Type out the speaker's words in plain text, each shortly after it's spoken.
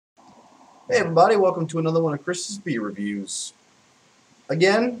Hey everybody, welcome to another one of Chris's beer reviews.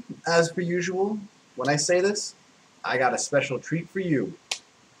 Again, as per usual, when I say this, I got a special treat for you.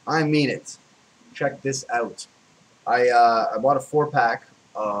 I mean it. Check this out. I bought a 4-pack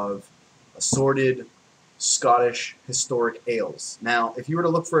of assorted Scottish historic ales. Now, if you were to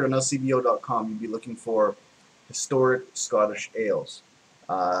look for it on lcbo.com, you'd be looking for historic Scottish ales.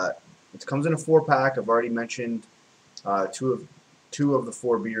 It comes in a 4-pack. I've already mentioned two of the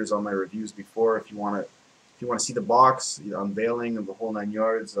 4 beers on my reviews before. If you want to see the box, the unveiling of the whole 9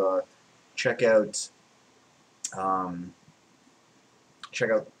 yards, check out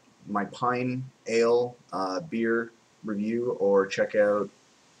my Pine Ale beer review, or check out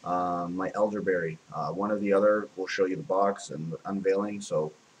my Elderberry. One or the other will show you the box and the unveiling.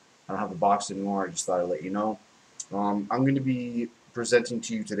 So I don't have the box anymore. I just thought I'd let you know. I'm going to be presenting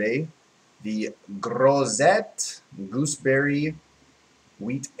to you today the Grozet Gooseberry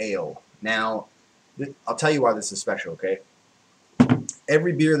Wheat Ale. Now, I'll tell you why this is special, okay?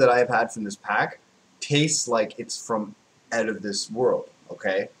 Every beer that I have had from this pack tastes like it's from out of this world,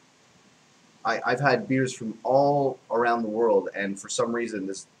 okay? I've had beers from all around the world, and for some reason,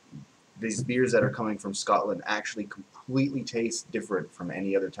 these beers that are coming from Scotland actually completely taste different from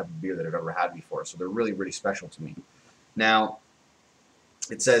any other type of beer that I've ever had before, so they're really, really special to me. Now,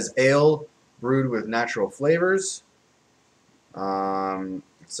 it says ale brewed with natural flavors.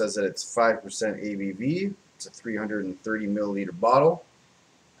 It says that it's 5% ABV. It's a 330 milliliter bottle.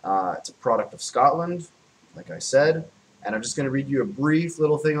 It's a product of Scotland, like I said. And I'm just going to read you a brief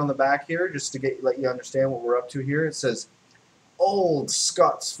little thing on the back here, just to let you understand what we're up to here. It says, "Old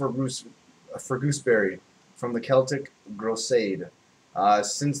Scots for gooseberry, from the Celtic Grozet.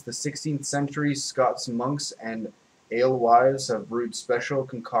 Since the 16th century, Scots monks and alewives have brewed special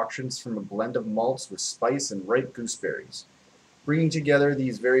concoctions from a blend of malts with spice and ripe gooseberries. Bringing together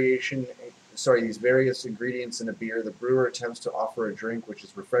these various ingredients in a beer, the brewer attempts to offer a drink which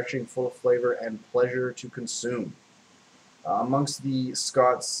is refreshing, full of flavor, and pleasure to consume. Amongst the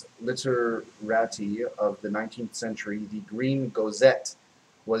Scots literati of the 19th century, the Green Gozet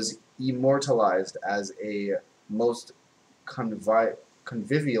was immortalized as a most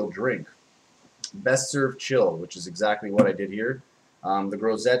convivial drink. Best served chilled," which is exactly what I did here. The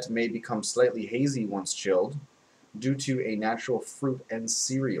Grozet may become slightly hazy once chilled, due to a natural fruit and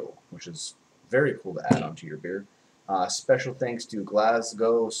cereal, which is very cool to add onto your beer. Special thanks to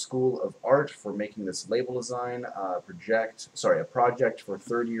Glasgow School of Art for making this label design. A project for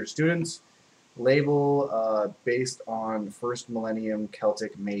third-year students. Label based on first millennium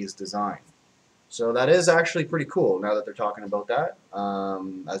Celtic maize design. So that is actually pretty cool. Now that they're talking about that,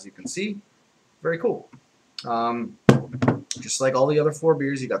 as you can see, very cool. Just like all the other 4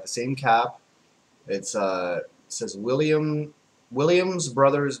 beers, you got the same cap. It says Williams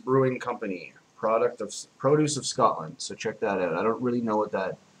Brothers Brewing Company, produce of Scotland. So check that out. I don't really know what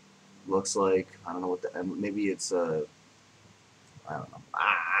that looks like. I don't know what maybe it's I don't know.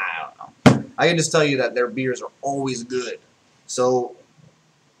 I don't know. I can just tell you that their beers are always good. So,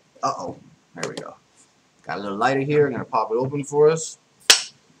 there we go. Got a little lighter here. I'm gonna pop it open for us.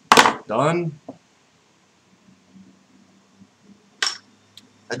 Done.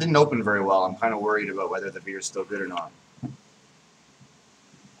 That didn't open very well. I'm kind of worried about whether the beer is still good or not.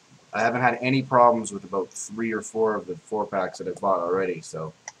 I haven't had any problems with about 3 or 4 of the 4-packs that I've bought already,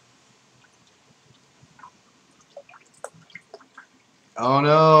 so. Oh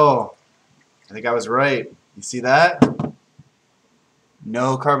no! I think I was right. You see that?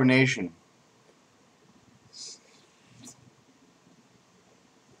 No carbonation.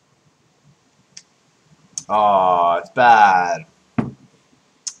 Oh, it's bad.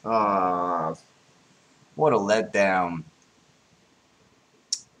 What a letdown.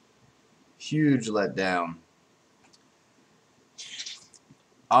 Huge letdown.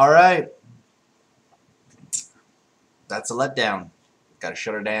 Alright. That's a letdown. Gotta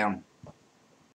shut her down.